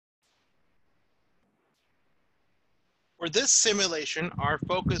For this simulation, our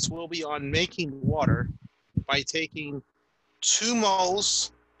focus will be on making water by taking 2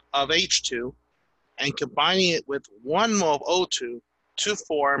 moles of H2 and combining it with 1 mole of O2 to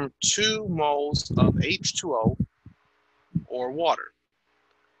form 2 moles of H2O, or water.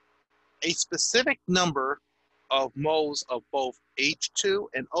 A specific number of moles of both H2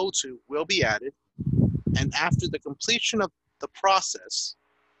 and O2 will be added, and after the completion of the process,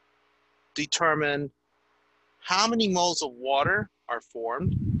 determine how many moles of water are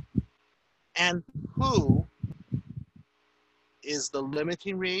formed and who is the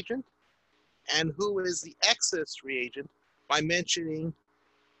limiting reagent and who is the excess reagent by mentioning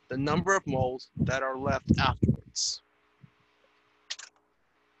the number of moles that are left afterwards.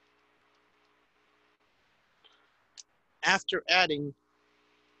 After adding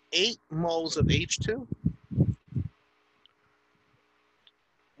 8 moles of H2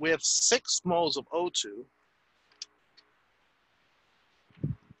 with 6 moles of O2,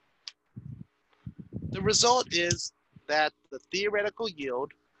 the result is that the theoretical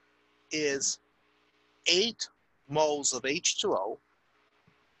yield is 8 moles of H2O,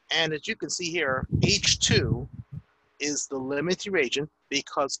 and as you can see here, H2 is the limiting reagent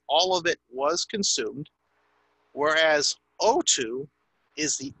because all of it was consumed, whereas O2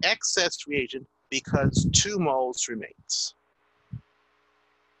 is the excess reagent because 2 moles remains.